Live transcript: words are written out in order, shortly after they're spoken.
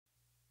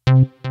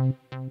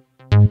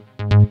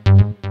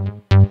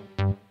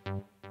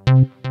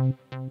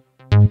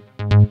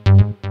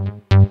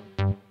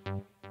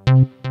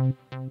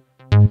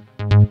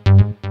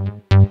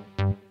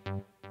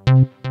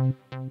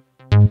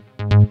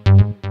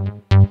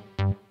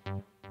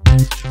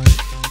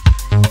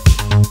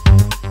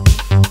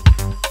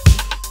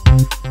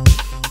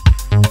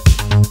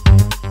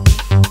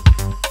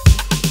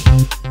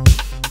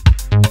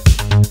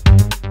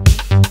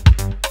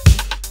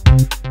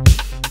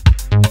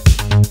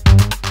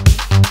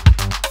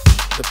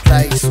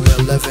place where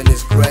living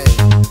is grey.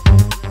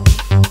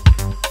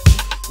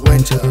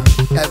 Winter,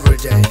 every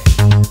day.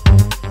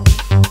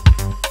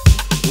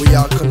 We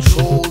are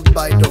controlled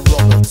by the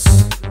robots,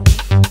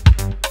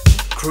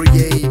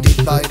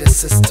 created by the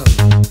system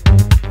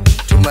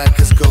to make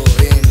us go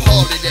in.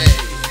 Holiday,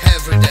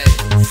 every day,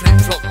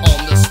 flip-flop on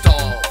the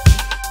stall.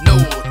 No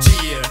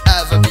tear,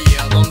 ever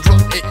beer, don't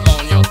drop it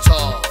on your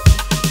top.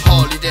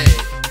 Holiday,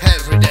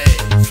 every day,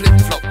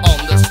 flip-flop on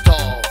the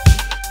stall.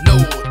 No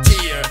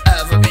tear,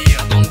 ever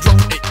beer, don't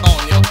drop it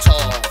on your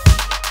top.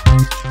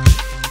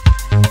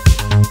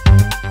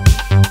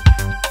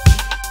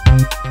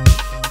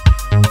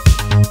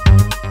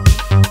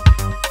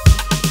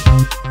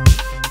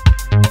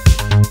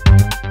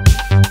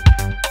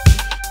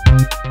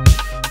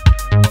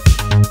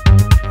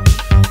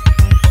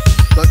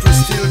 But we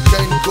still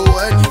can't go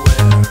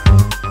anywhere.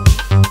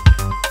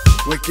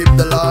 We keep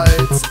the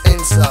lights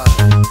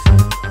inside,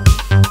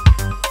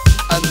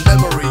 and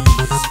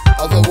memories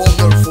of a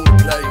wonderful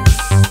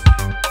place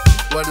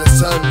where the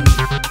sun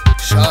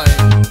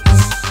shines.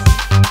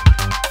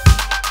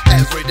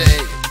 Every day,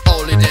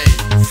 holiday,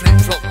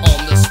 flip-flop on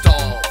the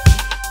stall.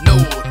 No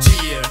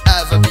tear,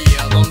 ever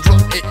beer, don't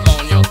drop it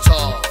on your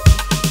top.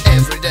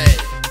 Every day,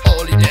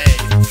 holiday,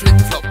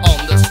 flip-flop on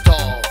the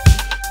stall.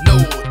 No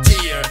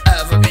tear,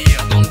 ever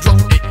beer, don't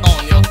drop it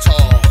on your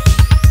top.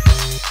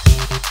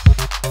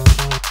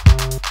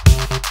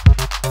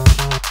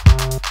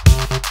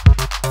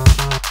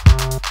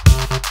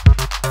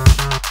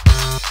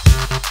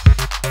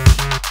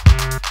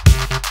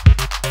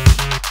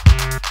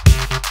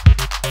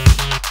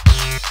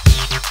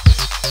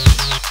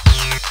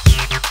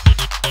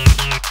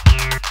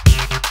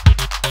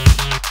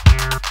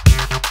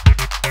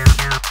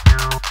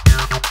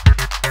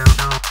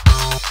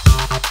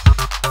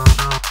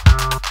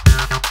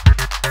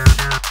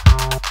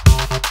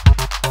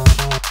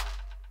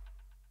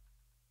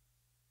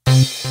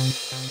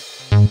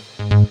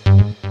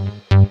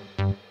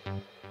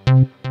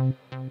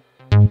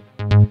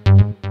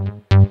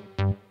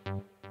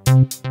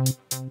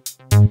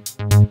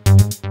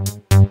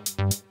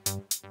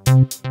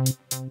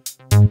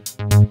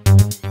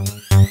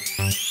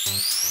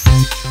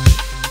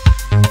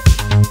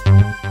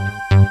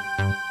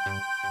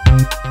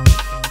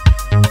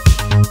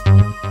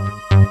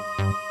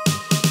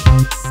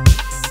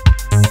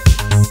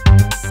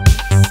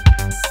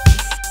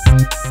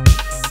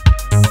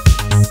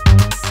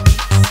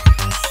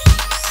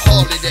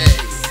 Holiday,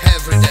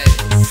 every day,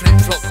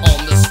 flip-flop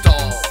on the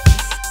stall.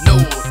 No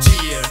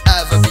tear,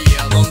 ever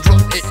beer, don't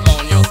drop it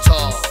on your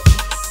top.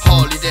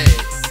 Holiday,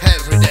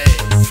 every day,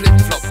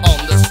 flip-flop on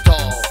the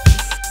stall.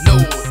 No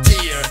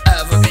tear,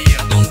 ever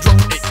beer, don't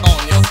drop it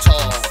on your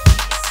top.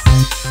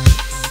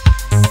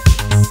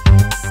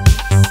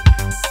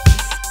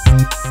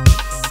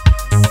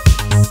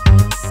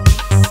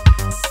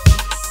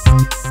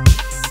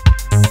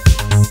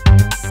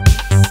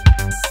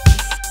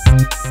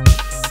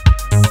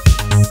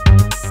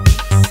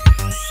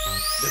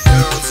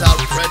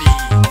 Are pretty,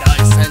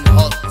 nice and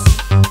hot.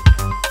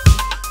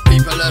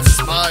 People have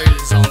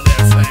smiles on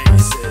their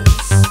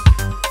faces.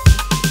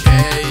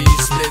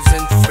 Gaze lives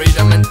in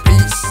freedom and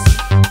peace,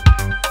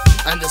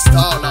 and the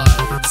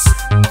starlights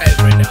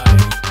every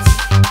night.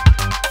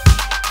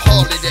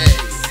 Holiday,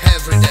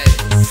 every day,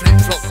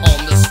 flip-flop on